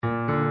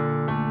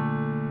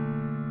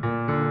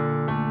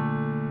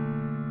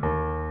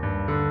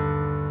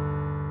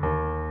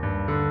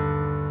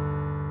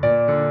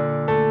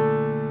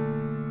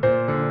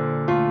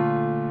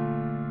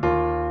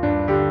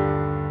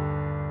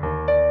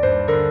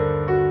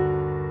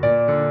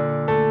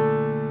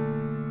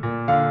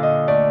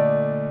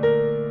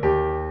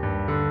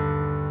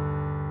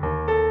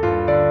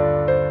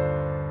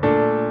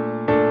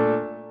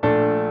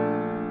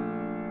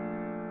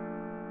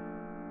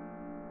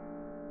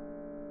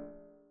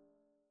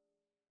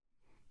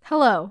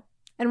Hello,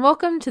 and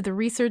welcome to the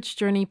Research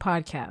Journey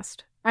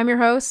podcast. I'm your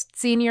host,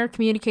 Senior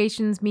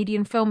Communications, Media,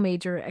 and Film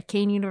major at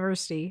Kean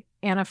University,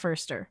 Anna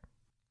Ferster.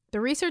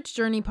 The Research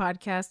Journey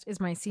podcast is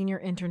my senior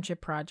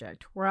internship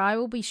project, where I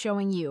will be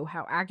showing you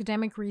how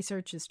academic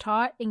research is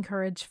taught,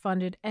 encouraged,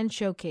 funded, and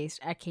showcased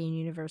at Kean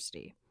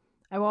University.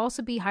 I will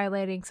also be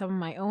highlighting some of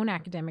my own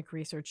academic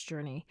research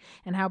journey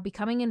and how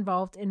becoming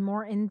involved in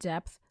more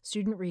in-depth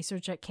student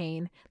research at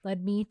Kean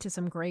led me to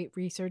some great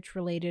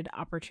research-related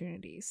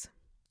opportunities.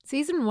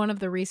 Season 1 of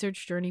the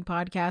Research Journey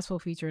podcast will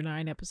feature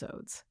 9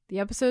 episodes. The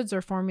episodes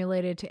are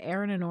formulated to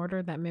air in an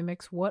order that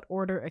mimics what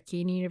order a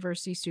Kean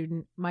University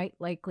student might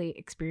likely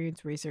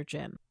experience research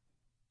in.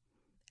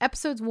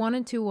 Episodes 1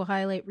 and 2 will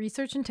highlight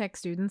research and tech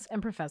students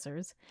and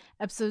professors.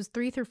 Episodes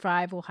 3 through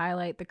 5 will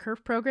highlight the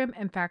CURF program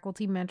and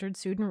faculty-mentored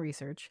student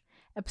research.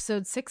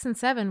 Episodes 6 and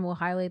 7 will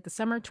highlight the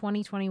summer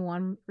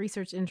 2021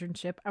 research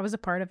internship I was a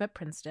part of at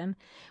Princeton,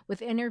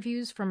 with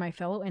interviews from my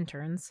fellow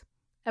interns.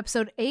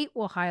 Episode 8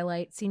 will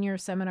highlight senior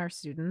seminar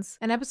students,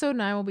 and Episode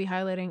 9 will be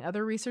highlighting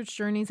other research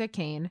journeys at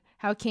Kean,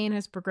 how Kean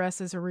has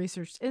progressed as a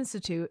research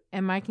institute,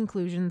 and my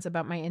conclusions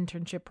about my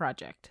internship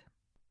project.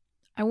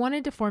 I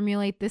wanted to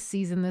formulate this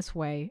season this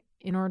way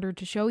in order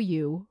to show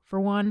you, for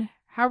one,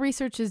 how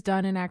research is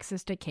done and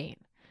accessed at Kean,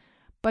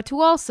 but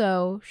to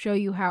also show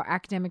you how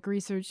academic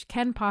research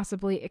can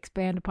possibly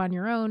expand upon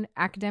your own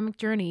academic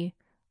journey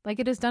like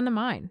it has done to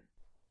mine.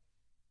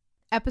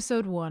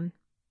 Episode 1.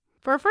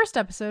 For our first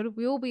episode,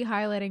 we will be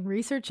highlighting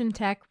research and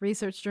tech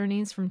research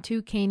journeys from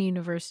 2 Kean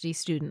University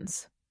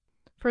students.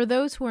 For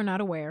those who are not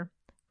aware,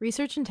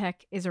 Research and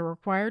Tech is a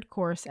required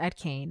course at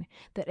Kean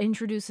that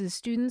introduces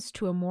students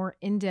to a more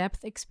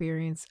in-depth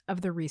experience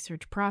of the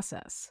research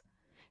process.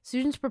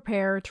 Students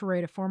prepare to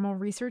write a formal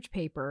research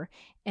paper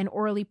and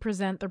orally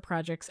present their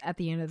projects at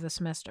the end of the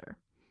semester.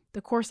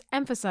 The course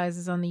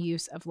emphasizes on the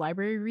use of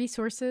library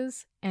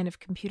resources and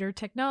of computer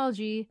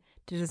technology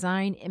to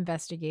design,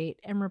 investigate,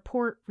 and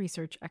report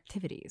research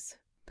activities.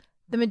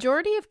 The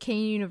majority of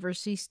Kean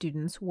University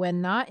students,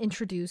 when not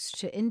introduced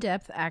to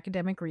in-depth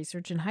academic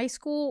research in high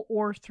school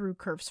or through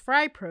CURF's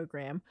FRI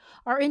program,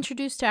 are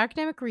introduced to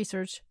academic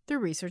research through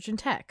Research and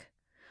Tech.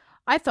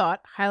 I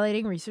thought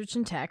highlighting Research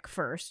and Tech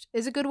first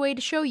is a good way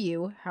to show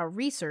you how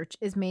research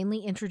is mainly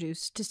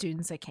introduced to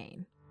students at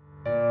Kean.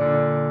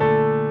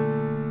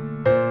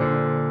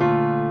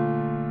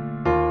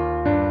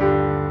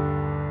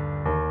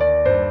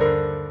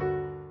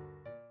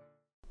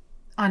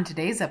 On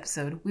today's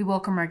episode, we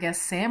welcome our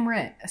guest Sam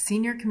Writt, a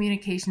senior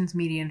communications,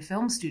 media, and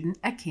film student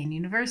at Kean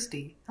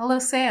University. Hello,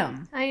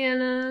 Sam. Hi,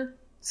 Anna.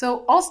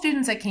 So, all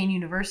students at Kean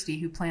University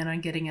who plan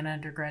on getting an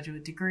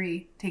undergraduate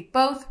degree take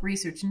both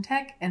Research and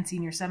Tech and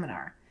Senior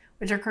Seminar,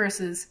 which are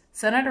courses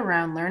centered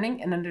around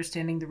learning and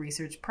understanding the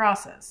research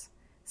process.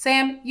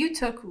 Sam, you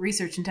took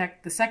Research and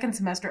Tech the second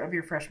semester of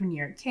your freshman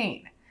year at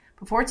Kean.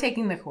 Before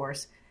taking the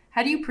course,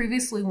 had you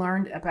previously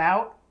learned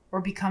about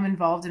or become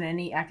involved in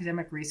any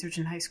academic research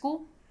in high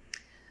school?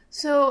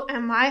 So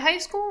at my high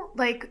school,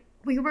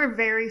 we were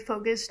very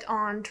focused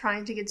on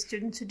trying to get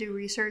students to do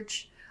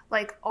research,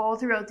 all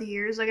throughout the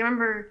years. I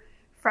remember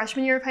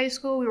freshman year of high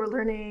school, we were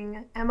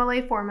learning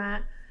MLA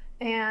format,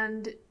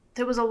 and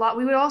there was a lot.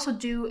 We would also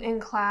do in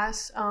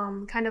class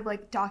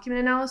document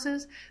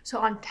analysis. So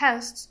on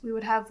tests, we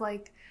would have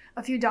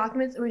a few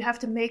documents, and we'd have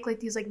to make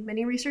these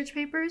mini research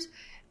papers.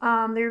 They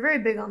were very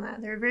big on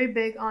that. They were very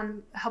big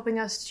on helping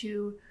us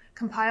to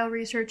compile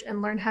research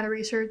and learn how to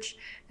research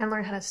and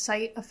learn how to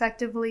cite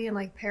effectively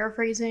and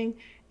paraphrasing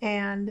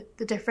and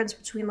the difference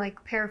between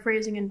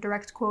paraphrasing and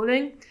direct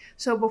quoting.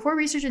 So before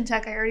Research and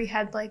Tech, I already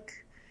had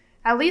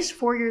at least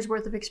 4 years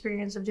worth of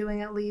experience of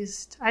doing at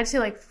least, I'd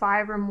say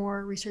 5 or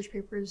more research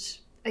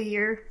papers a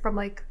year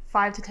from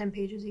 5 to 10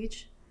 pages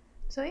each.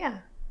 So yeah.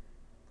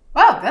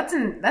 Wow, that's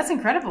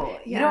incredible.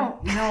 Yeah.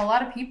 A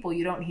lot of people,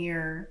 you don't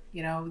hear,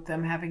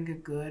 them having a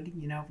good,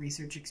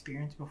 research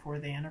experience before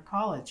they enter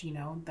college.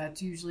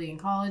 That's usually in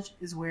college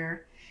is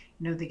where,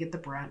 they get the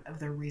brunt of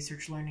their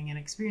research learning and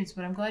experience.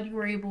 But I'm glad you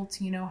were able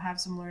to, have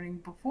some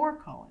learning before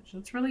college.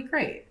 That's really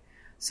great.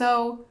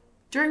 So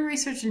during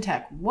Research and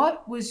Tech,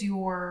 what was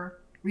your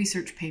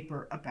research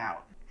paper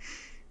about?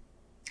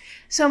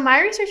 So my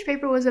research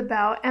paper was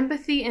about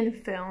empathy in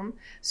film.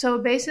 So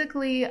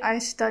basically I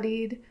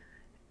studied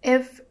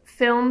if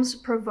films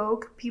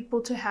provoke people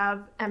to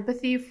have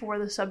empathy for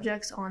the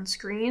subjects on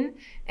screen,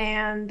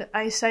 and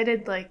I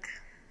cited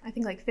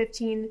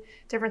 15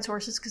 different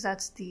sources because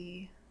that's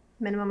the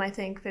minimum, I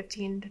think,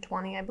 15 to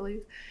 20, I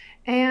believe.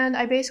 And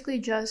I basically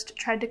just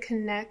tried to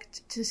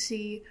connect to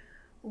see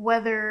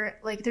whether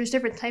there's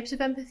different types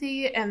of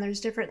empathy, and there's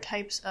different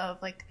types of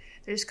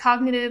there's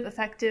cognitive,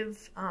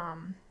 affective,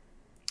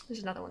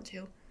 there's another one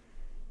too,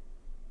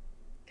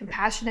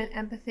 compassionate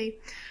empathy,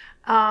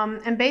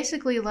 and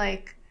basically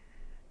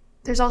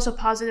there's also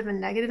positive and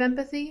negative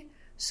empathy.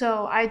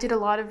 So I did a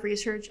lot of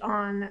research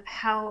on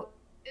how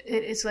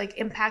it is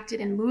impacted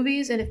in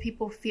movies and if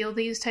people feel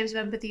these types of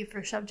empathy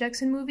for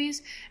subjects in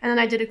movies. And then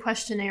I did a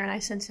questionnaire and I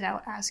sent it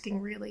out asking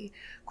really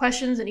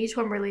questions, and each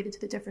one related to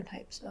the different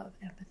types of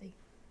empathy.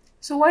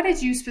 So why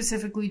did you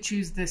specifically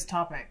choose this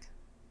topic?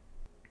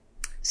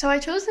 So I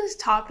chose this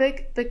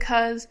topic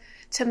because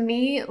to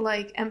me,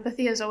 like,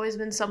 empathy has always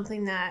been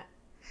something that,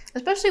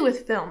 especially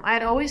with film, I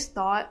had always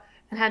thought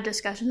and had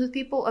discussions with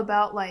people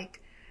about,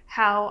 like,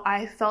 how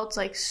I felt,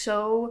 like,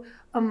 so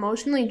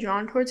emotionally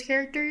drawn towards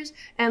characters.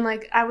 And,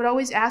 like, I would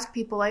always ask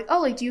people, like,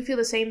 oh, like, do you feel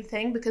the same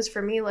thing? Because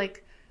for me,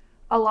 like,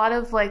 a lot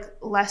of, like,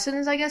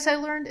 lessons, I guess, I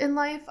learned in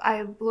life,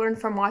 I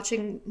learned from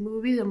watching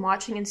movies and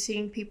watching and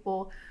seeing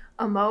people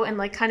emote and,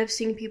 like, kind of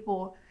seeing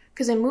people,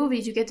 because in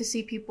movies you get to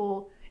see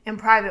people in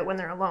private when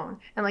they're alone,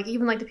 and, like,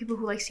 even, like, the people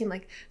who, like, seem,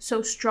 like,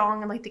 so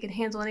strong and, like, they can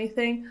handle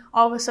anything,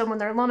 all of a sudden when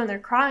they're alone and they're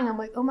crying, I'm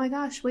like, oh my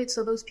gosh, wait,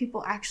 so those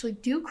people actually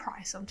do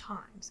cry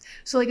sometimes.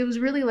 So, like, it was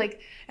really,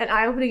 like, an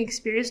eye-opening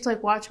experience to,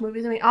 like, watch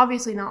movies. I mean,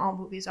 obviously not all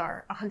movies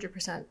are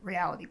 100%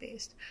 reality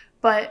based,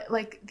 but,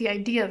 like, the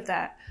idea of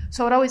that.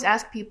 So I would always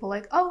ask people,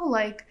 like, oh,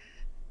 like,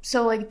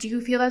 so, like, do you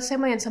feel that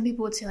same way? And some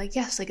people would say, like,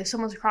 yes, like, if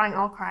someone's crying,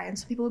 I'll cry. And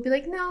some people would be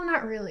like, no,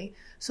 not really.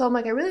 So I'm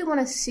like, I really want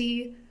to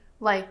see,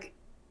 like,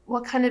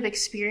 what kind of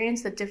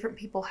experience that different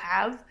people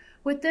have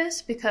with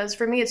this, because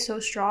for me it's so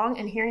strong,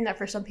 and hearing that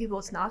for some people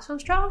it's not so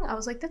strong, I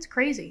was like, that's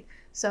crazy.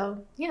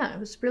 So yeah, it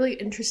was really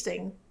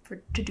interesting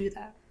to do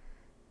that.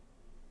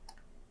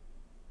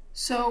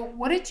 So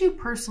what did you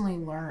personally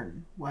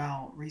learn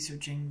while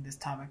researching this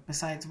topic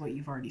besides what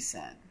you've already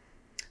said?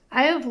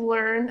 I have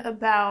learned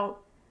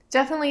about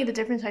definitely the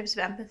different types of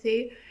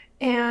empathy,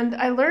 and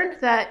I learned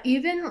that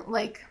even,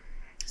 like,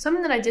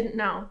 something that I didn't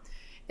know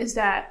is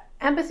that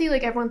empathy,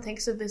 like, everyone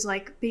thinks of as,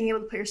 like, being able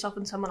to put yourself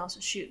in someone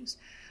else's shoes.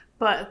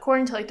 But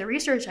according to, like, the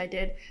research I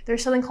did,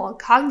 there's something called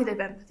cognitive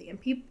empathy. And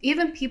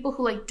even people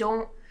who, like,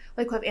 don't,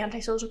 like, who have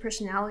antisocial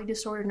personality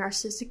disorder,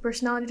 narcissistic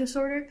personality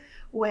disorder,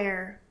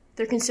 where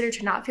they're considered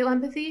to not feel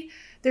empathy,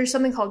 there's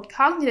something called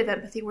cognitive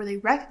empathy where they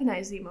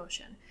recognize the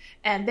emotion.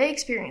 And they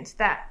experience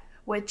that,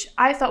 which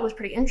I thought was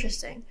pretty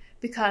interesting,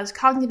 because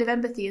cognitive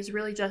empathy is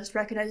really just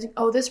recognizing,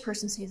 oh, this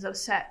person seems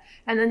upset.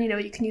 And then, you know,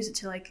 you can use it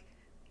to, like,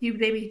 you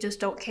maybe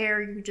just don't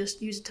care, you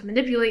just use it to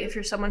manipulate if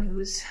you're someone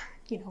who's,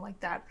 you know, like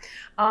that.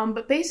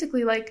 But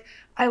basically, like,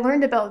 I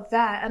learned about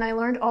that, and I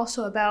learned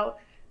also about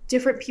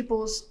different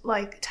people's,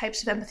 like,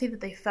 types of empathy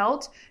that they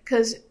felt,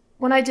 because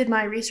when I did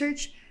my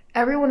research,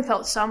 everyone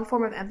felt some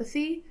form of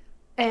empathy,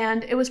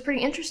 and it was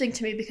pretty interesting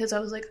to me because I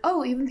was like,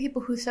 oh, even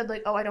people who said,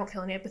 like, oh, I don't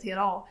feel any empathy at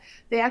all,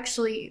 they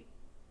actually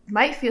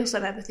might feel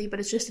some empathy, but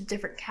it's just a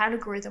different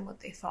category than what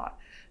they thought.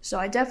 So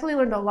I definitely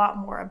learned a lot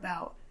more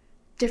about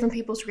different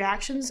people's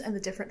reactions and the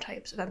different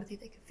types of empathy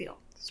they could feel.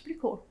 It's pretty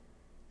cool.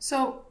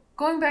 So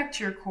going back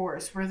to your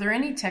course, were there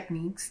any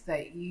techniques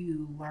that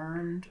you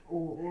learned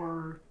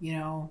or you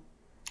know,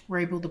 were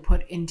able to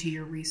put into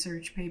your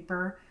research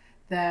paper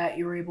that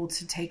you were able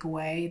to take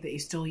away that you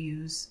still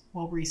use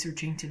while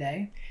researching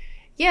today?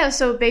 Yeah,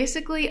 so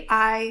basically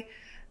I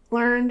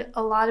learned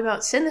a lot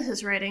about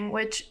synthesis writing,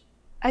 which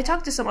I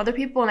talked to some other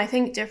people, and I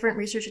think different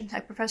research and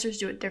tech professors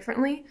do it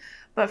differently.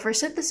 But for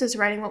synthesis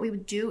writing, what we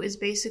would do is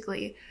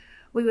basically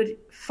we would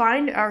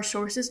find our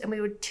sources and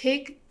we would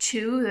take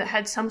two that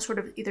had some sort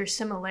of either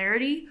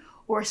similarity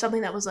or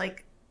something that was,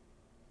 like,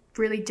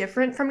 really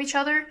different from each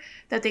other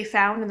that they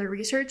found in the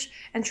research,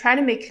 and try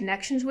to make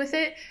connections with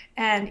it.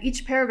 And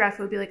each paragraph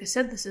would be like a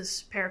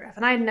synthesis paragraph.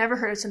 And I had never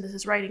heard of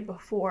synthesis writing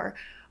before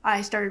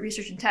I started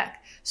researching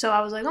tech. So I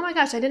was like, oh my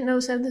gosh, I didn't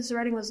know synthesis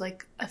writing was,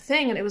 like, a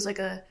thing, and it was like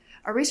a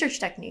research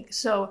technique.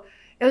 So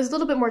it was a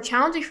little bit more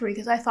challenging for me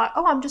because I thought,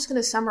 oh, I'm just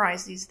going to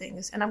summarize these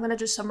things and I'm going to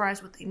just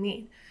summarize what they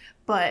mean.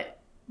 But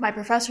my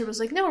professor was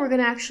like, no, we're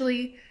going to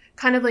actually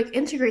kind of, like,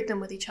 integrate them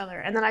with each other.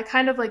 And then I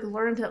kind of, like,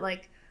 learned that,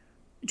 like,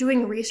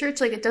 doing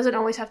research, like, it doesn't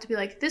always have to be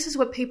like, this is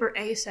what paper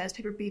A says,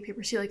 paper B,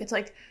 paper C. Like, it's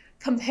like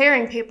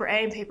comparing paper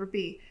A and paper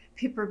B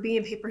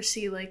and paper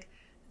C. Like,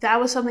 that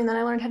was something that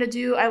I learned how to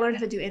do. I learned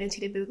how to do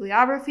annotated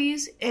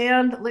bibliographies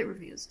and lit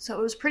reviews. So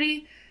it was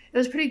pretty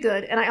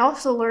good. And I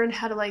also learned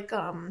how to, like,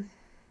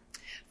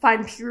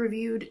 find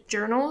peer-reviewed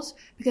journals,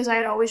 because I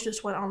had always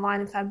just went online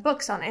and found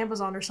books on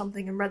Amazon or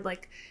something and read,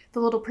 like, the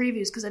little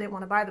previews because I didn't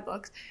want to buy the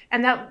books.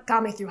 And that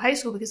got me through high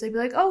school, because they'd be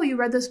like, oh, you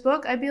read this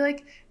book? I'd be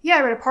like, yeah,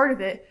 I read a part of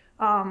it.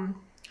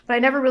 But I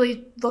never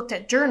really looked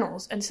at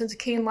journals. And since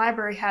Kean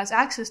Library has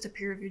access to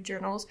peer-reviewed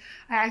journals,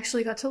 I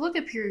actually got to look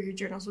at peer-reviewed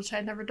journals, which I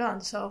had never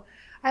done. So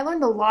I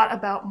learned a lot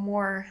about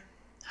more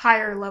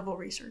higher-level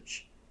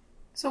research.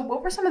 So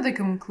what were some of the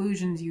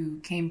conclusions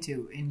you came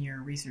to in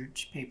your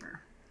research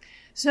paper?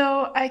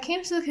 So I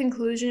came to the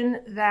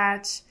conclusion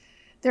that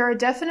there are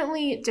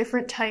definitely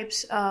different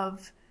types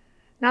of,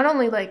 not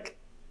only, like,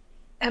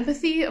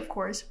 empathy, of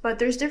course, but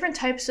there's different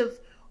types of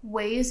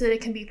ways that it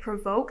can be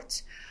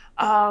provoked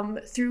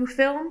through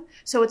film.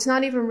 So it's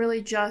not even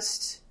really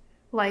just,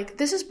 like,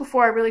 this is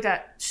before I really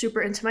got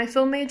super into my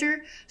film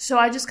major. So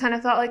I just kind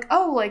of thought, like,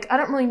 oh, like, I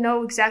don't really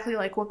know exactly,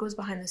 like, what goes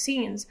behind the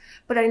scenes,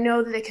 but I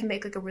know that it can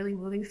make, like, a really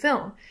moving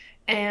film.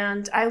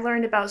 And I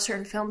learned about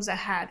certain films that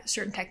had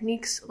certain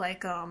techniques,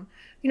 like,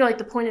 you know, like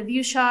the point of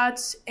view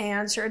shots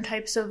and certain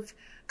types of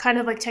kind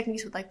of, like,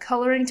 techniques with, like,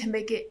 coloring to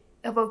make it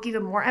evoke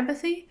even more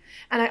empathy.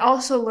 And I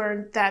also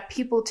learned that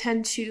people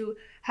tend to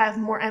have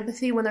more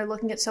empathy when they're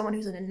looking at someone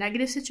who's in a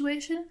negative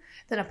situation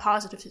than a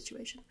positive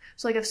situation.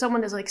 So like if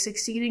someone is like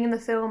succeeding in the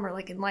film or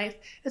like in life,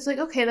 it's like,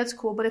 okay, that's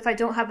cool. But if I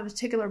don't have a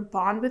particular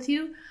bond with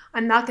you,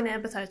 I'm not going to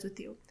empathize with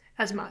you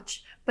as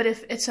much. But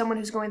if it's someone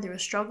who's going through a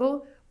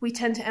struggle, we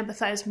tend to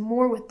empathize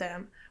more with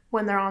them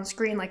when they're on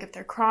screen. Like if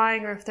they're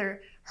crying or if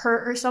they're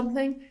hurt or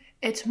something,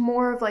 it's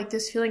more of like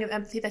this feeling of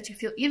empathy that you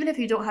feel even if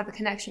you don't have a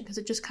connection, because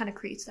it just kind of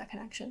creates that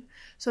connection.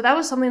 So that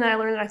was something that I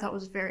learned that I thought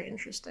was very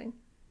interesting.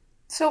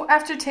 So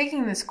after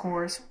taking this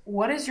course,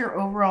 what is your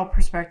overall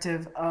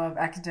perspective of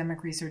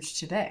academic research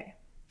today?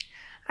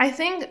 I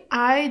think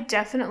I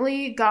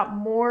definitely got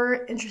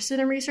more interested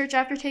in research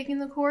after taking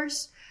the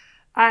course.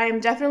 I'm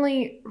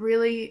definitely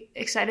really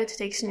excited to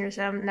take senior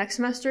sem next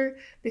semester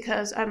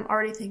because I'm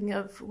already thinking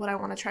of what I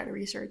want to try to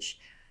research.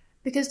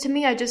 Because to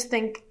me, I just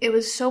think it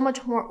was so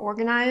much more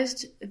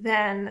organized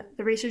than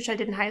the research I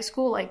did in high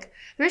school. Like,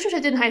 the research I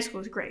did in high school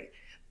was great,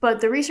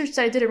 but the research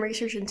that I did in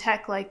research and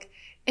tech, like,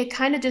 it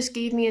kind of just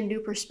gave me a new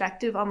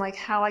perspective on, like,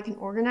 how I can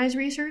organize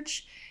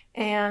research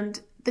and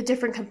the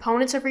different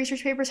components of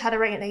research papers, how to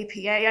write an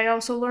APA I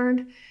also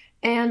learned.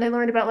 And I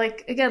learned about,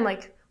 like, again,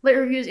 like, lit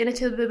reviews,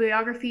 annotated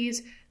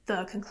bibliographies,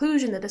 the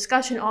conclusion, the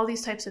discussion, all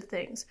these types of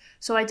things.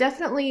 So I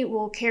definitely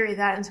will carry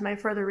that into my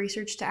further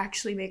research to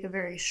actually make a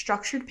very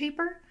structured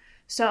paper.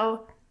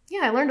 So,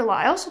 yeah, I learned a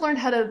lot. I also learned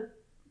how to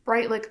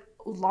write, like,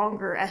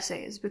 longer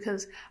essays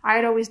because I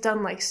had always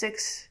done, like,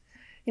 6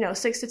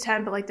 to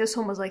 10, but, like, this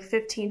one was, like,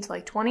 15 to,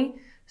 like, 20.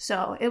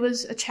 So it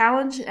was a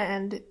challenge,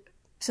 and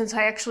since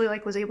I actually,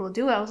 like, was able to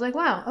do it, I was like,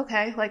 wow,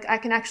 okay, like, I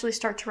can actually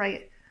start to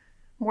write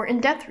more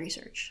in-depth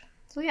research.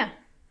 So, yeah.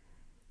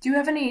 Do you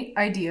have any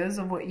ideas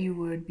of what you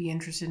would be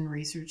interested in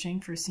researching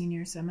for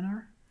senior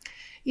seminar?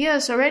 Yeah,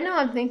 so right now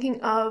I'm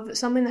thinking of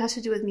something that has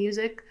to do with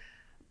music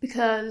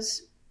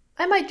because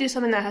I might do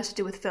something that has to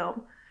do with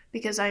film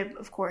because I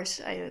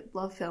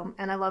love film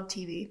and I love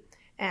TV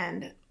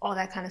and all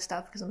that kind of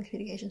stuff because I'm a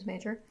communications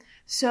major.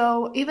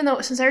 So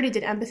since I already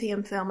did empathy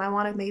in film, I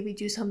want to maybe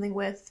do something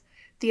with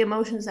the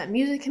emotions that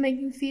music can make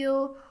you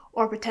feel,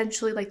 or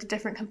potentially like the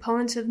different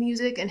components of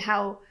music and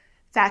how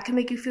that can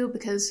make you feel,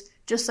 because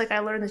just like I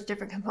learned there's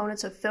different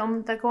components of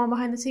film that go on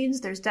behind the scenes,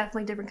 there's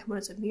definitely different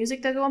components of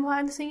music that go on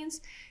behind the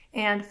scenes.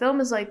 And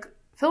film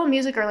and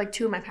music are like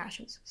two of my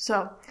passions.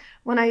 So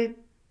when I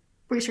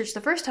researched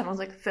the first time, I was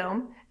like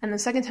film, and the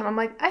second time I'm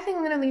like, I think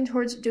I'm going to lean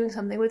towards doing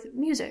something with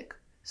music.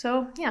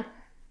 So yeah.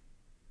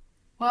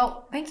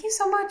 Well, thank you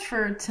so much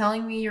for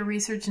telling me your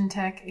research and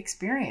tech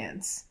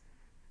experience.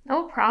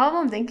 No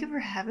problem. Thank you for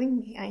having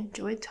me. I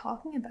enjoyed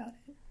talking about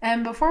it.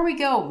 And before we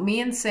go,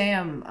 me and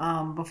Sam,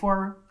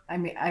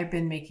 I've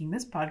been making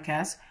this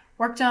podcast,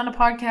 worked on a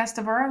podcast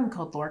of our own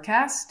called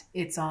Lorecast.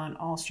 It's on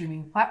all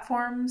streaming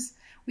platforms.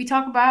 We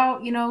talk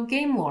about,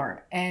 game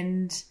lore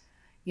and,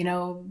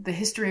 the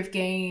history of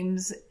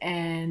games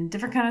and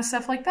different kind of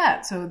stuff like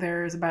that. So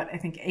there's about, I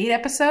think, 8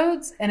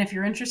 episodes. And if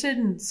you're interested,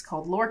 it's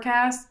called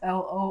Lorecast,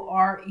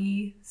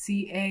 Lorecast.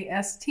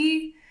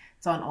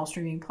 It's on all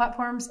streaming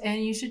platforms,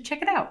 and you should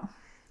check it out.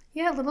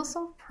 Yeah, a little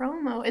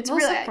self-promo. It's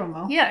really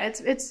self-promo. Yeah,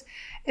 it's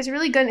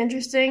really good and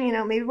interesting.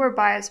 Maybe we're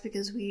biased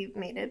because we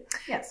made it.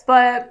 Yes.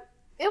 But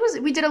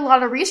we did a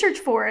lot of research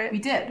for it. We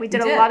did. We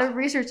did a lot of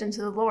research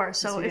into the lore.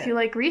 So yes, if you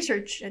like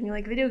research and you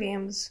like video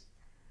games,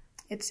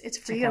 it's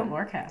for you.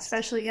 Lorecast.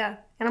 Especially,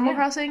 Animal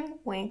Crossing,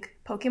 wink.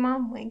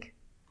 Pokemon, wink.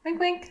 Wink,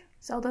 wink.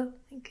 Zelda,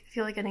 wink. If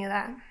you like any of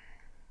that.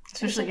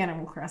 Especially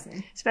Animal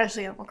Crossing.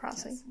 Especially Animal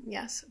Crossing.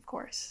 Yes, of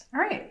course. All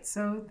right.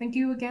 So thank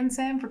you again,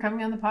 Sam, for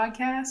coming on the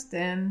podcast.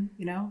 And,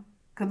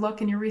 good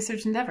luck in your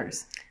research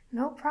endeavors.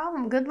 No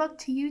problem. Good luck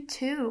to you,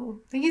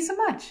 too. Thank you so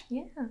much.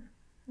 Yeah,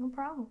 no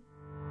problem.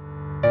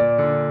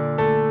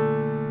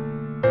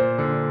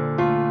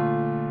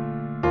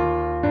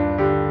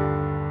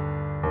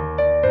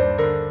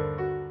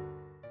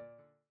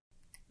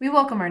 We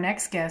welcome our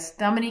next guest,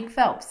 Dominique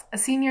Phelps, a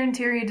senior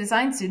interior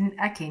design student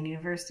at Kean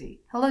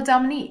University. Hello,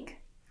 Dominique.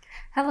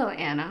 Hello,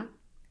 Anna.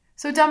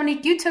 So,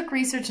 Dominique, you took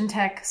research and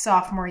tech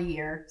sophomore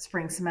year,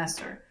 spring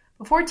semester.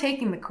 Before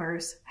taking the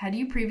course, had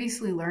you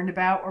previously learned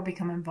about or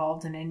become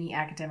involved in any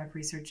academic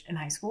research in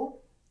high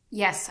school?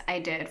 Yes, I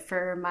did.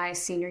 For my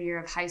senior year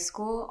of high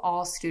school,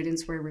 all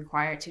students were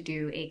required to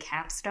do a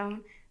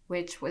capstone,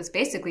 which was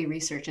basically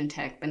research and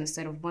tech, but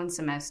instead of one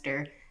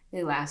semester,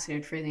 it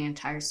lasted for the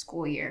entire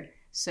school year.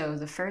 So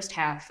the first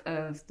half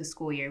of the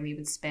school year, we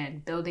would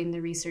spend building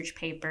the research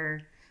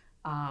paper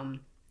that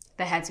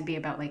had to be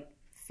about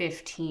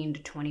 15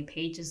 to 20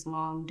 pages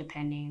long,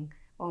 depending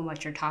on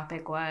what your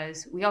topic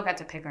was. We all got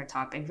to pick our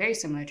topic, very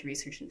similar to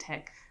research and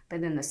tech.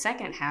 But then the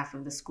second half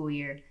of the school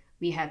year,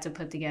 we had to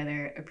put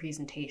together a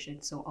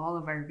presentation. So all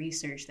of our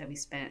research that we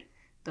spent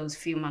those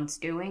few months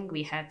doing,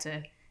 we had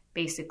to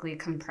basically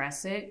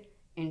compress it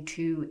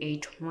into a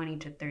 20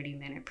 to 30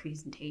 minute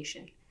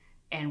presentation.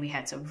 And we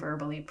had to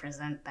verbally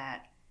present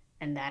that,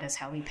 and that is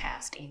how we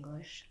passed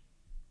English.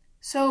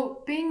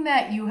 So, being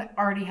that you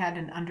already had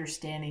an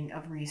understanding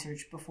of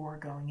research before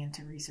going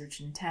into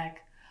research and tech,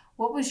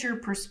 what was your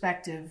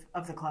perspective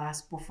of the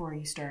class before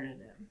you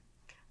started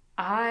it?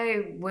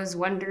 I was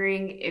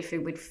wondering if it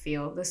would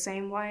feel the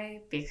same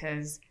way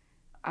because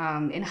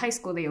in high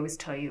school they always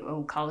tell you,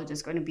 oh, college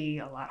is going to be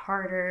a lot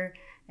harder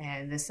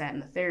and this, that,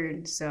 and the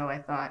third. So I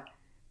thought,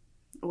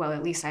 well,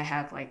 at least I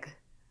have like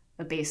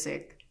a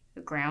basic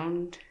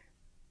ground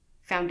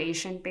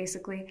foundation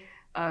basically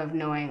of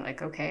knowing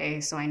like, okay,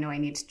 so I know I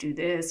need to do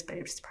this, but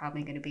it's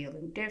probably going to be a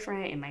little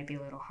different. It might be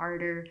a little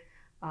harder.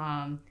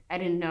 I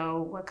didn't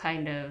know what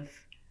kind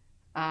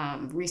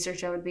of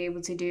research I would be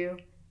able to do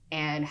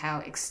and how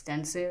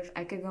extensive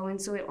I could go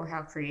into it or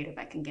how creative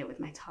I can get with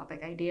my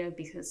topic idea,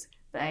 because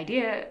the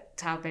idea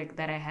topic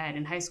that I had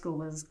in high school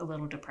was a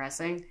little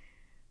depressing.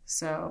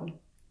 So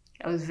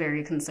I was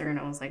very concerned.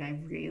 I was like, I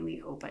really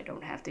hope I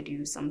don't have to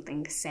do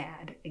something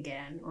sad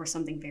again or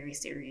something very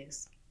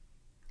serious.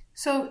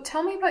 So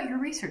tell me about your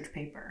research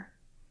paper.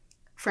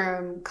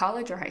 From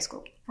college or high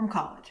school? From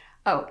college.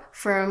 Oh,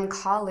 from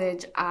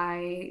college,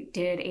 I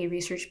did a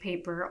research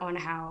paper on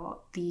how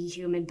the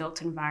human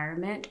built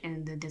environment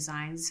and the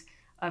designs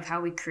of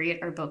how we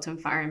create our built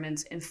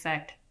environments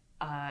affect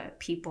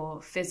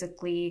people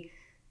physically,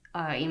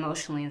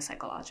 emotionally, and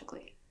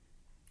psychologically.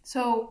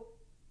 So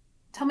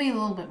tell me a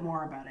little bit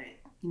more about it.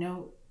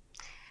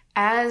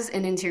 As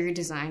an interior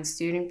design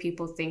student,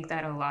 people think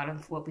that a lot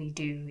of what we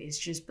do is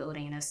just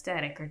building an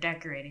aesthetic or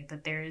decorating,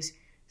 but there's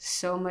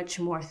so much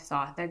more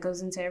thought that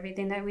goes into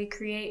everything that we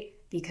create,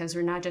 because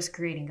we're not just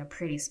creating a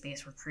pretty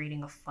space, we're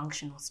creating a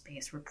functional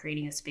space. We're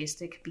creating a space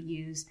that could be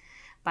used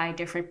by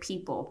different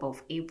people,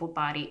 both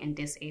able-bodied and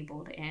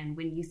disabled. And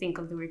when you think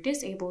of the word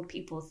disabled,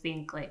 people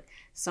think like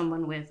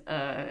someone with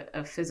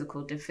a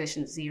physical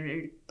deficiency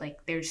or like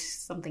there's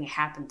something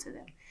happened to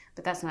them.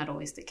 But that's not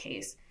always the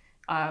case.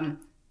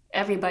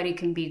 Everybody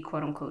can be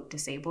quote-unquote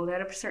disabled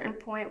at a certain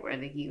point,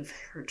 whether you've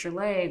hurt your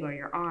leg or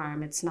your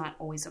arm. It's not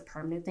always a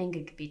permanent thing.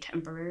 It could be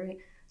temporary.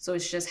 So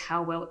it's just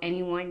how well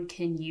anyone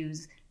can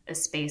use a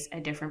space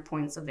at different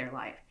points of their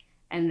life.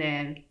 And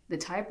then the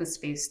type of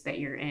space that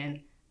you're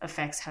in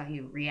affects how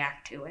you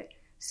react to it.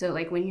 So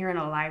like when you're in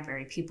a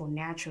library, people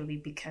naturally,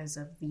 because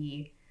of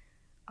the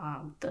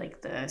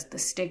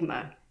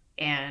stigma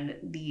and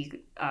the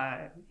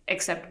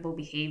acceptable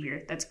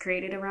behavior that's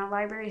created around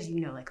libraries,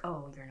 like,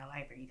 oh, you're in a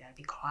library, you gotta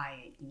be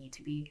quiet, you need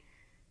to be,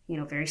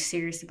 very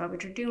serious about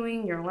what you're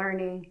doing, you're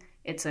learning.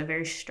 It's a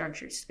very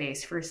structured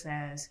space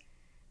versus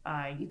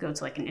you go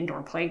to like an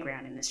indoor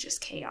playground and it's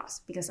just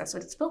chaos, because that's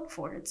what it's built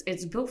for.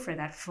 It's built for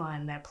that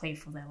fun, that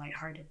playful, that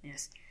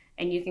lightheartedness.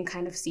 And you can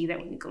kind of see that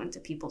when you go into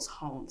people's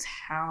homes,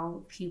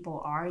 how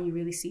people are. You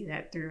really see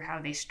that through how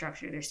they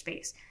structure their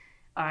space.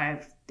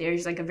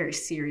 There's like a very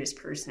serious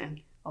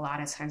person. A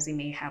lot of times they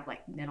may have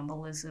like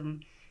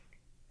minimalism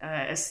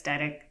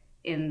aesthetic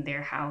in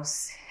their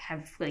house,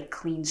 have like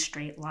clean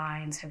straight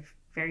lines, have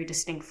very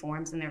distinct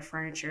forms in their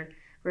furniture,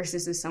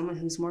 versus as someone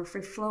who's more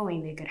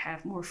free-flowing. They could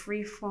have more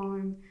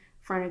free-form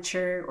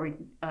furniture or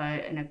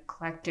an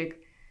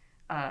eclectic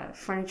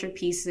furniture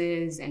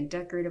pieces and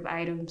decorative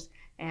items.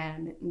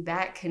 And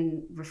that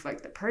can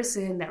reflect the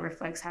person, that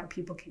reflects how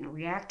people can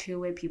react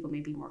to it. People may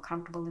be more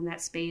comfortable in that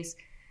space.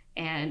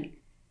 And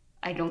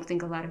I don't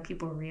think a lot of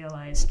people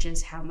realize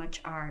just how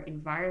much our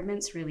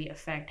environments really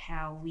affect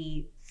how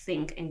we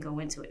think and go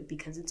into it,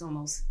 because it's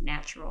almost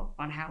natural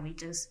on how we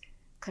just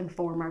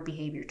conform our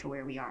behavior to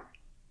where we are.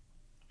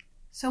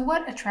 So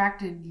what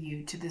attracted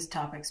you to this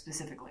topic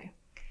specifically?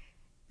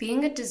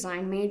 Being a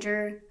design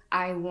major,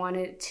 I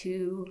wanted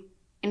to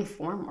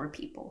inform more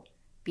people,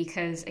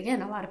 because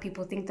again, a lot of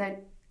people think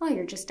that, oh,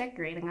 you're just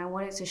decorating. I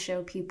wanted to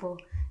show people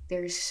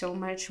there's so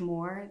much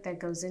more that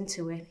goes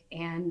into it.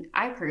 And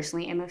I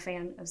personally am a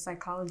fan of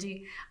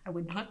psychology. I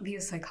would not be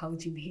a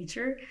psychology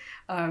major.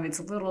 It's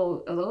a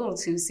little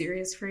too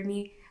serious for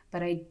me.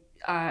 But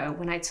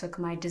when I took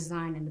my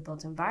design in the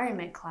built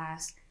environment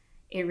class,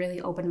 it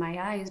really opened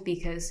my eyes,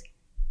 because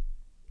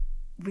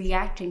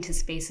reacting to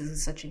spaces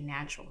is such a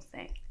natural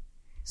thing.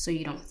 So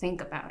you don't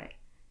think about it.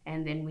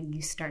 And then when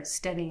you start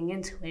studying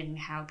into it and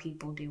how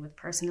people deal with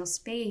personal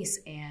space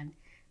and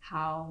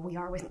how we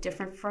are with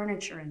different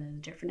furniture and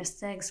the different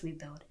aesthetics we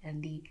build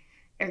and the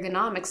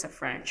ergonomics of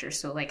furniture,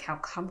 so like how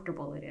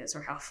comfortable it is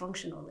or how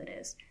functional it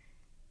is,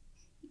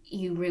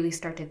 you really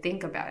start to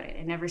think about it.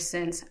 And ever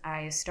since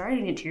I started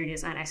interior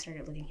design, I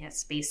started looking at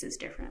spaces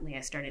differently.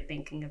 I started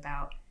thinking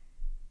about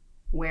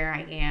where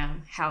I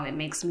am, how it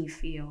makes me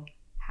feel,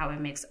 how it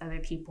makes other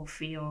people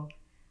feel,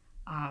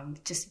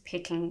 just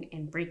picking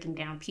and breaking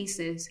down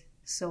pieces.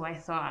 So I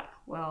thought,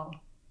 well,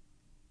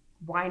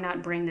 why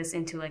not bring this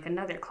into like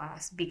another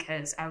class?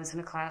 Because I was in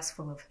a class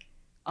full of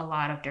a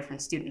lot of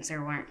different students.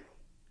 There weren't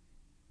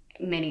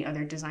many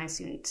other design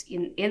students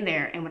in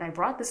there. And when I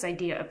brought this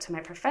idea up to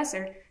my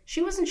professor,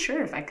 she wasn't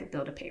sure if I could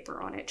build a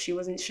paper on it. She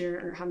wasn't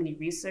sure how many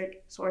research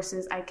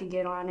sources I could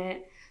get on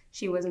it.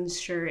 She wasn't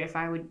sure if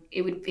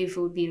it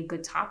would be a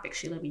good topic.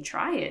 She let me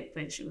try it,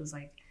 but she was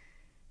like,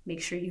 make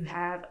sure you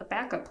have a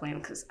backup plan,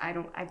 because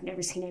I've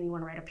never seen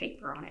anyone write a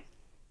paper on it.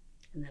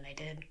 And then I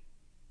did.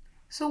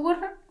 So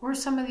what were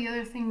some of the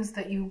other things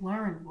that you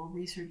learned while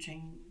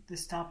researching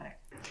this topic?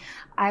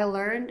 I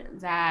learned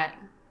that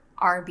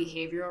our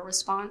behavioral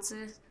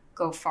responses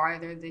go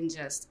farther than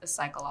just a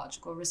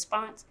psychological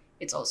response.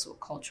 It's also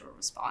a cultural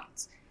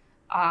response.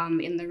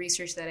 In the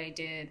research that I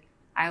did,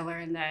 I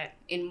learned that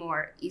in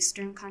more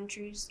Eastern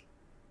countries,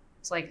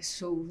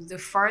 so the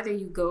farther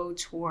you go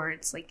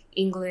towards like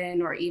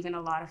England or even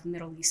a lot of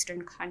Middle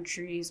Eastern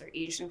countries or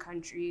Asian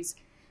countries,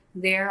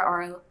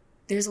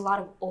 there's a lot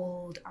of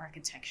old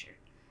architecture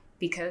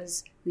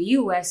because the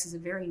US is a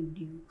very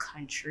new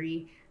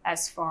country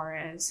as far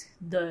as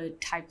the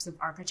types of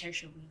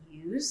architecture we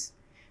use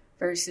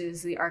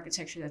versus the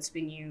architecture that's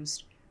been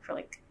used for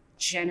like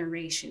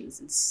generations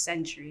and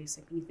centuries.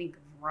 Like when you think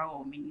of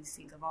Rome and you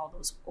think of all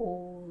those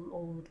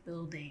old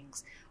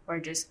buildings or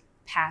just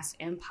past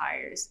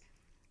empires,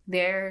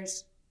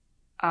 there's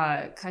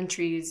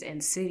countries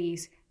and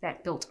cities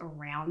that built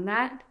around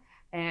that,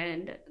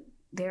 and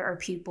there are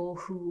people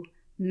who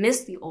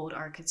miss the old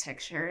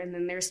architecture, and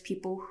then there's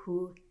people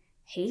who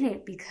hate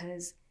it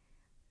because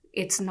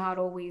it's not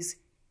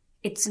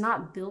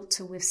built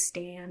to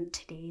withstand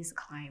today's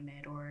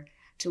climate or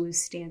to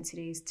withstand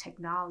today's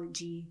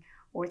technology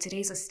or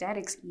today's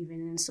aesthetics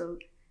even. And so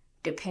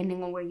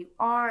depending on where you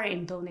are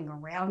and building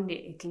around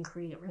it, it can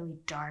create really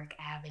dark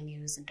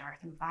avenues and dark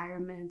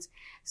environments.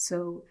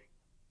 So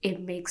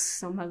it makes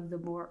some of the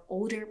more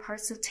older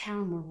parts of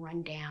town more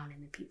run down,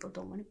 and the people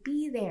don't want to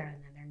be there,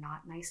 and then they're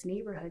not nice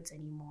neighborhoods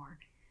anymore.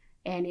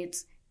 And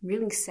it's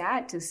really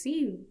sad to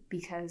see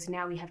because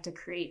now we have to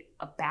create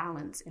a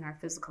balance in our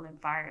physical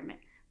environment.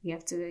 We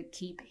have to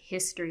keep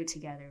history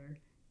together,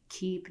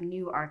 keep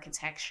new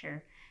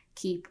architecture,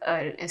 keep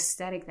an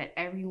aesthetic that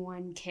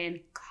everyone can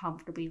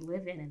comfortably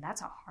live in, and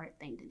that's a hard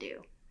thing to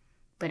do.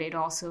 But it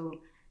also,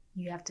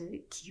 you have to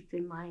keep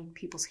in mind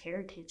people's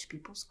heritage,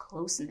 people's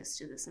closeness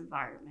to this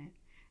environment,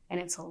 and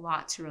it's a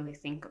lot to really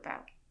think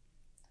about.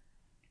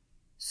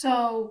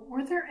 So,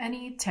 were there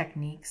any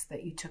techniques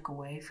that you took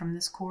away from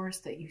this course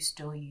that you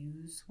still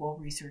use while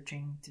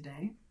researching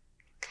today?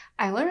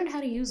 I learned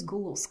how to use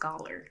Google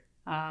Scholar.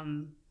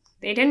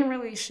 They didn't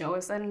really show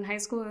us that in high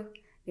school.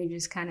 They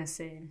just kind of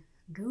said,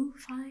 go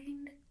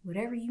find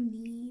whatever you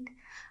need.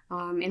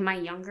 In my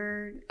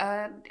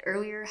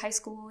earlier high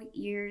school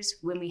years,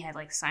 when we had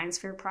like science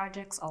fair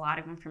projects, a lot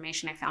of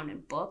information I found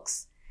in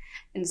books.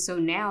 And so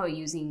now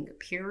using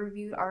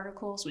peer-reviewed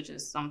articles, which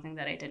is something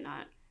that I did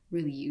not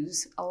really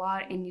use a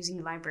lot, and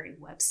using library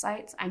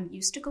websites, I'm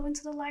used to going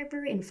to the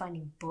library and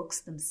finding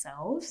books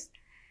themselves.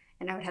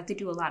 And I would have to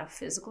do a lot of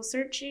physical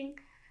searching.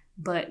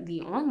 But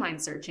the online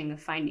searching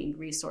of finding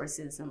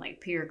resources and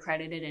like peer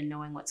accredited and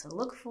knowing what to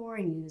look for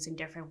and using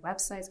different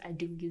websites, I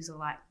do use a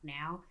lot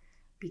now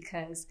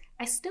because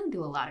I still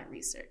do a lot of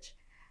research.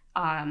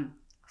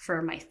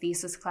 For my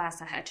thesis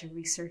class, I had to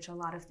research a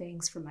lot of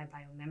things. For my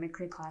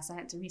biomimicry class, I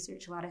had to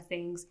research a lot of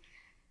things.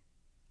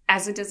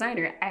 As a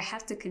designer, I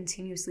have to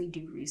continuously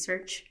do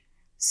research.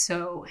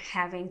 So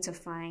having to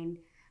find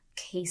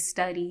case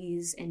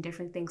studies and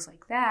different things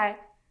like that,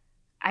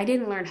 I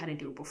didn't learn how to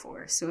do it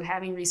before. So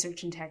having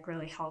research and tech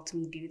really helped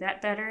me do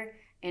that better,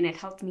 and it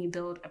helped me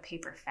build a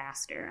paper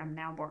faster. I'm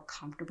now more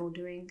comfortable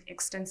doing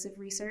extensive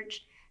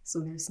research, so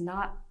there's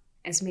not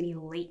as many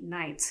late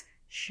nights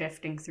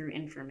shifting through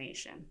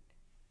information.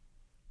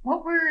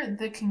 What were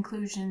the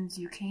conclusions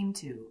you came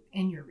to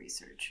in your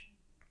research?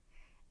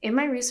 In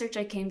my research,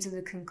 I came to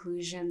the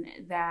conclusion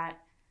that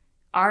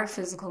our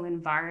physical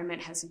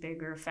environment has a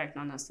bigger effect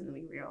on us than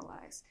we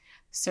realize.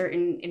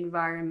 Certain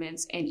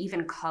environments and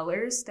even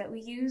colors that we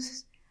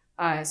use,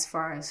 as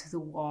far as the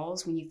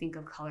walls, when you think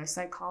of color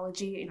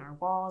psychology in our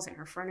walls and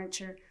our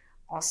furniture,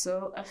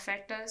 also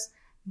affect us.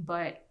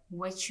 But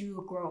what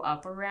you grow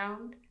up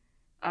around,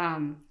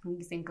 when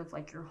you think of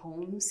like your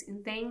homes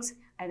and things,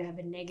 either have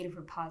a negative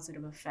or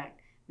positive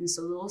effect. And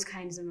so those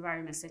kinds of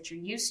environments that you're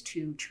used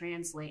to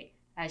translate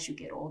as you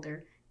get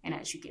older and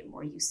as you get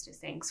more used to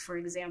things. For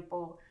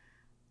example,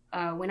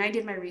 when I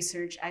did my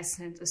research, I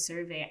sent a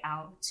survey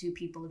out to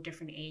people of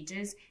different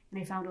ages, and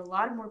I found a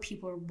lot more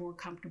people are more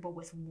comfortable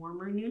with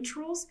warmer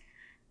neutrals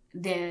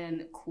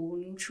than cool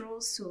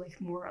neutrals. So like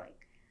more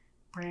like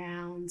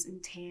browns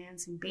and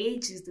tans and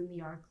beiges than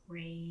they are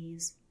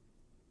grays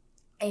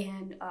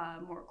and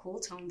more cool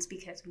tones,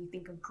 because when you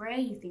think of gray,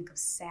 you think of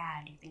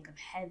sad, you think of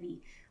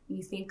heavy. When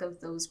you think of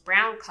those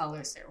brown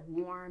colors, they're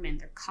warm and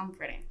they're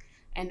comforting.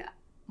 And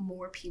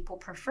more people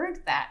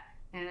preferred that.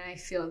 And I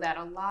feel that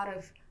a lot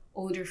of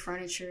older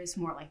furniture is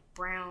more like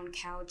brown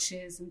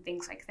couches and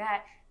things like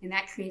that. And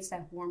that creates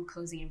that warm,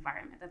 cozy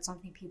environment. That's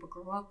something people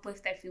grow up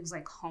with that feels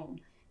like home.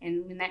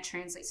 And when that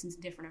translates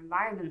into different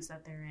environments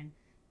that they're in,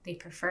 they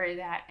prefer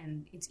that,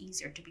 and it's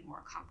easier to be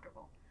more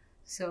comfortable.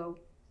 So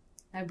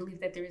I believe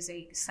that there is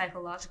a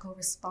psychological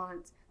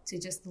response to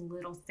just the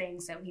little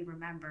things that we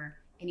remember.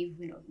 And even if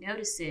we don't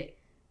notice it,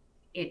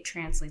 it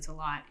translates a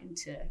lot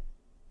into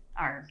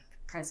our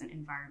present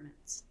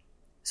environments.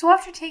 So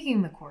after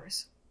taking the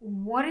course,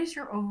 what is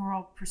your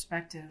overall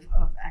perspective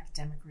of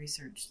academic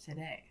research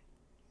today?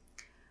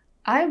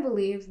 I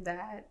believe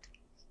that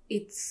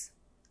it's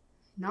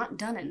not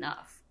done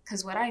enough,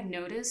 because what I've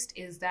noticed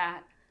is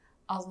that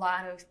a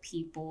lot of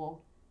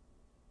people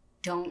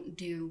don't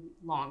do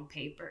long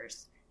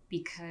papers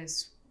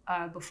because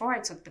before I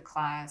took the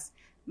class,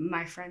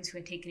 my friends who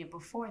had taken it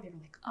before, they were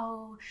like,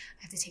 oh,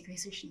 I have to take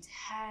research in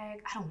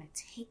tech. I don't want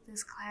to take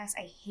this class.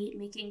 I hate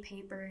making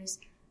papers.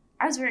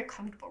 I was very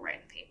comfortable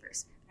writing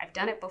papers. I've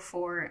done it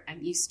before.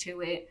 I'm used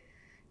to it.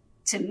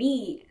 To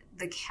me,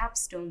 the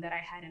capstone that I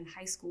had in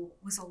high school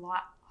was a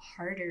lot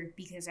harder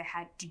because I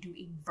had to do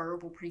a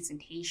verbal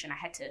presentation. I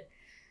had to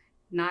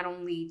not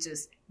only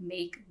just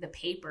make the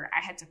paper,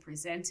 I had to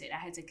present it. I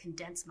had to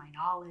condense my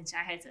knowledge.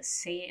 I had to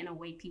say it in a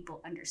way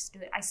people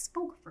understood. I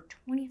spoke for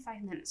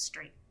 25 minutes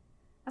straight.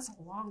 That's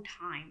a long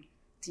time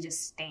to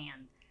just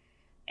stand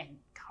and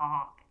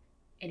talk,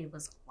 and it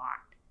was a lot.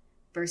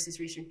 Versus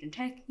research and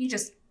tech, you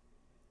just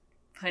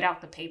put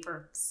out the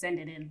paper, send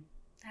it in.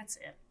 That's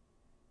it.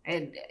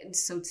 And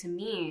so to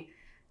me,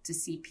 to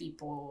see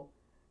people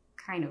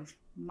kind of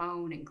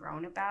moan and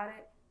groan about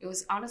it, it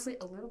was honestly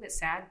a little bit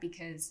sad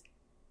because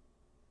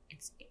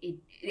it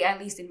at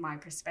least in my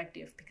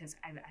perspective, because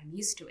I'm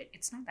used to it,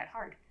 it's not that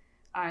hard.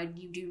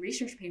 You do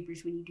research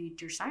papers when you do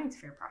your science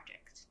fair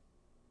project.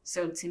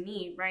 So to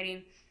me,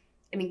 writing,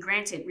 I mean,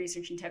 granted,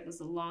 research and tech was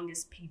the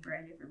longest paper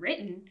I've ever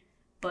written,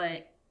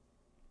 but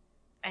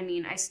I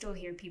mean, I still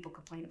hear people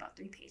complain about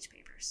 3-page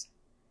papers.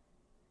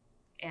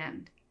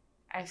 And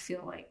I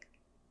feel like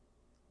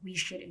we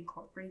should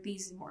incorporate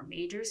these in more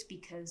majors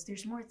because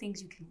there's more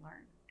things you can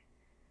learn.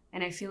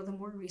 And I feel the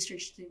more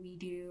research that we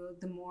do,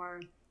 the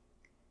more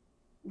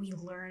we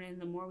learn and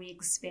the more we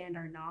expand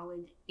our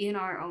knowledge in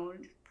our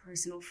own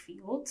personal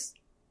fields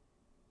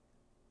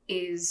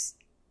is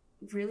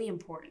really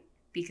important,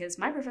 because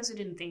my professor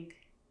didn't think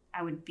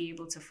I would be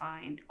able to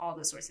find all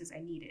the sources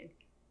I needed.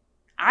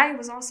 I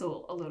was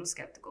also a little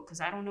skeptical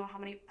because I don't know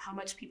how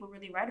much people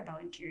really write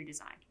about interior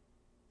design.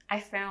 I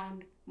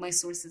found my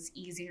sources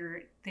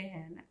easier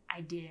than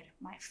I did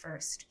my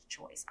first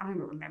choice. I don't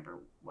even remember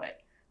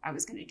what I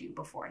was going to do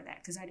before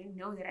that because I didn't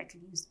know that I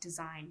could use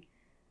design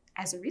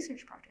as a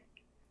research project.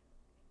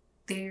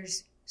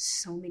 There's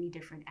so many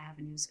different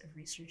avenues of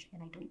research,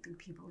 and I don't think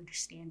people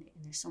understand it,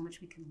 and there's so much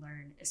we can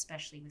learn,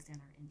 especially within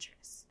our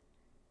interests.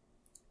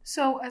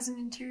 So as an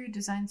interior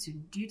design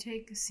student, do you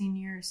take a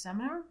senior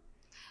seminar?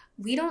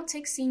 We don't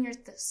take senior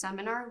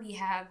seminar. We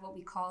have what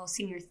we call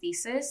senior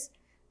thesis.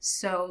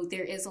 So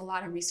there is a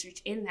lot of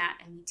research in that,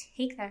 and we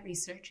take that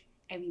research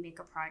and we make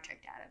a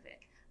project out of it.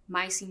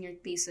 My senior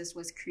thesis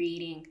was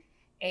creating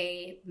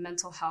a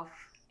mental health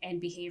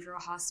and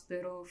behavioral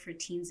hospital for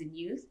teens and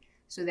youth.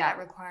 So that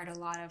required a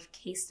lot of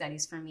case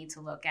studies for me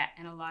to look at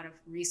and a lot of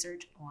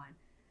research on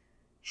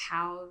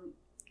how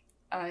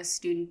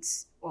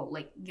students,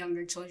 like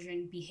younger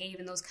children, behave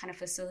in those kind of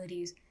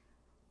facilities,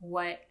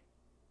 what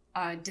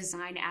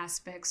design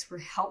aspects were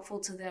helpful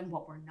to them,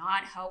 what were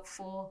not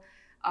helpful,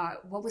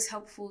 what was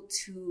helpful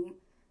to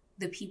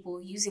the people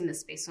using the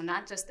space. So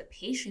not just the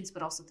patients,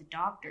 but also the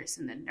doctors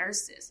and the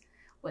nurses,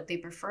 what they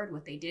preferred,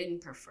 what they didn't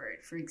prefer.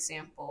 For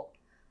example,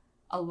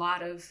 a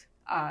lot of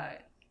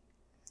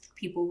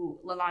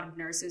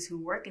nurses who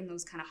work in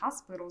those kind of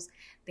hospitals,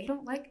 they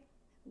don't like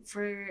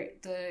for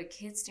the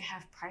kids to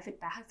have private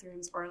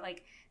bathrooms or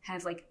like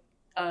have like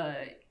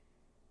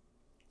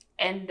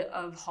end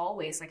of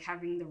hallways, like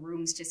having the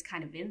rooms just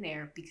kind of in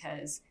there,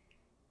 because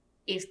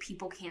if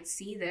people can't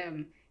see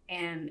them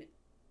and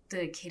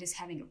the kid is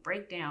having a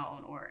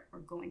breakdown or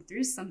going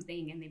through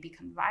something and they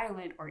become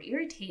violent or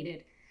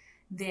irritated,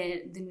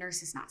 then the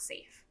nurse is not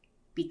safe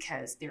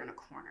because they're in a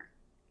corner.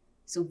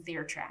 So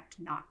they're trapped,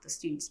 not the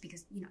students,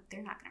 because,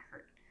 they're not going to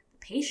hurt the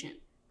patient,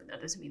 but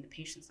that doesn't mean the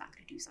patient's not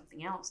going to do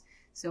something else.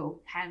 So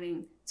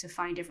having to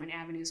find different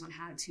avenues on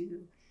how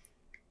to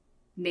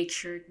make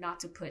sure not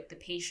to put the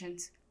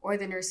patients or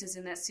the nurses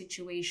in that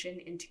situation,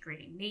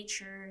 integrating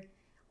nature,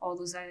 all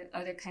those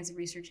other kinds of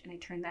research, and I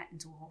turn that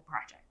into a whole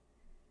project.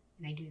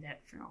 And I do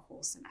that for a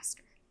whole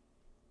semester.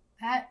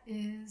 That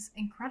is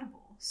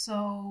incredible.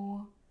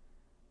 So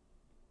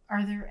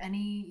are there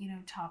any,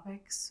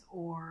 topics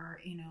or,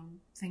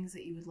 things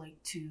that you would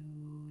like to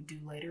do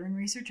later in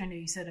research? I know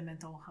you said a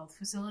mental health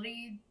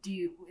facility.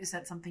 Is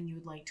that something you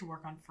would like to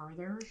work on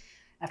further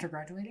after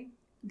graduating?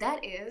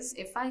 That is,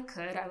 if I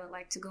could, I would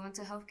like to go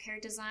into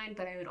healthcare design,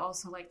 but I would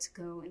also like to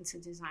go into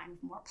design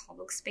of more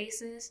public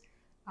spaces.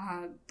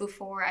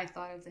 Before I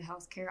thought of the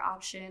healthcare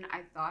option,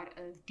 I thought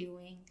of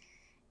doing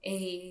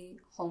a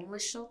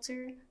homeless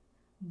shelter,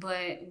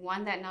 but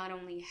one that not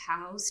only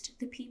housed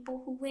the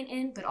people who went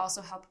in, but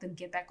also helped them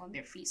get back on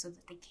their feet so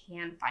that they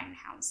can find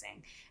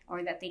housing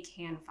or that they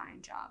can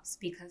find jobs.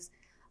 Because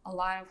a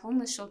lot of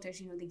homeless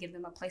shelters, they give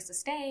them a place to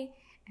stay,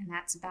 and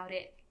that's about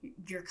it.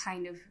 You're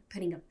kind of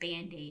putting a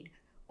Band-Aid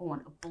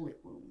on a bullet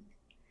wound.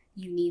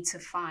 You need to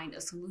find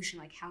a solution,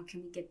 like how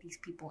can we get these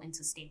people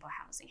into stable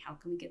housing? How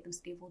can we get them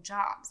stable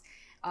jobs?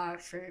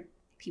 For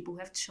people who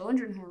have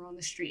children who are on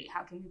the street,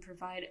 how can we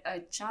provide a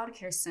child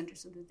care center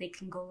so that they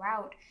can go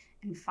out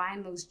and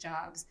find those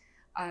jobs?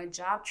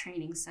 Job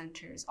training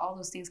centers, all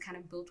those things kind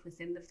of built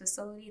within the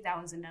facility.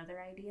 That was another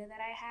idea that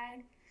I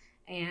had.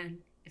 And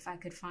if I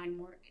could find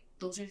more,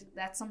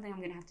 that's something I'm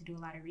going to have to do a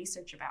lot of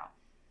research about,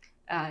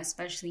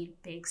 especially in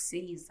big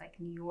cities like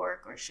New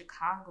York or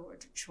Chicago or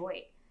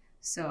Detroit.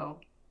 So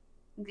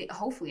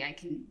hopefully I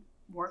can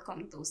work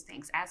on those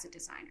things as a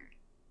designer.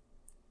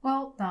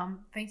 Well,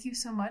 thank you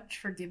so much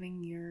for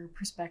giving your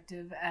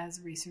perspective as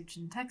a research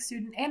and tech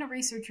student and a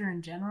researcher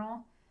in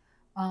general.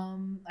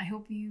 I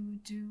hope you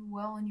do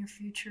well in your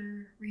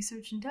future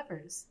research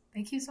endeavors.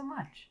 Thank you so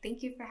much.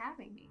 Thank you for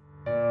having me.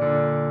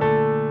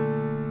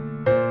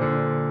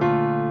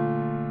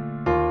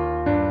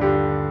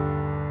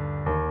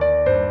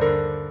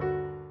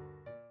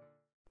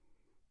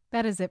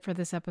 That is it for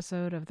this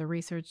episode of the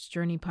Research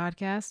Journey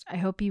podcast. I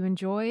hope you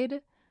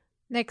enjoyed.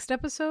 Next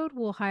episode,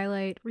 we'll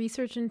highlight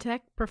research and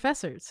tech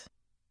professors.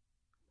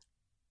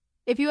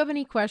 If you have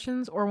any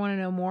questions or want to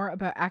know more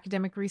about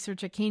academic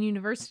research at Kean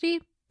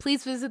University,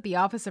 please visit the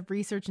Office of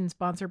Research and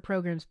Sponsored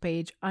Programs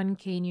page on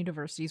Kean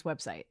University's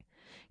website,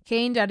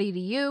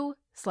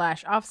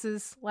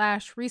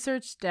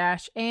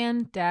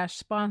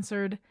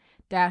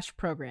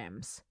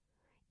 kean.edu/offices/research-and-sponsored-programs.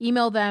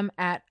 Email them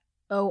at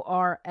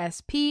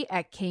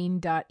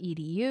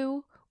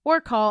orsp@kean.edu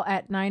or call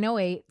at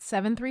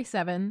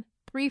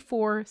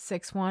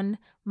 908-737-3461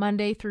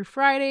 Monday through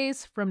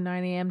Fridays from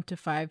 9 a.m. to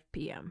 5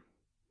 p.m.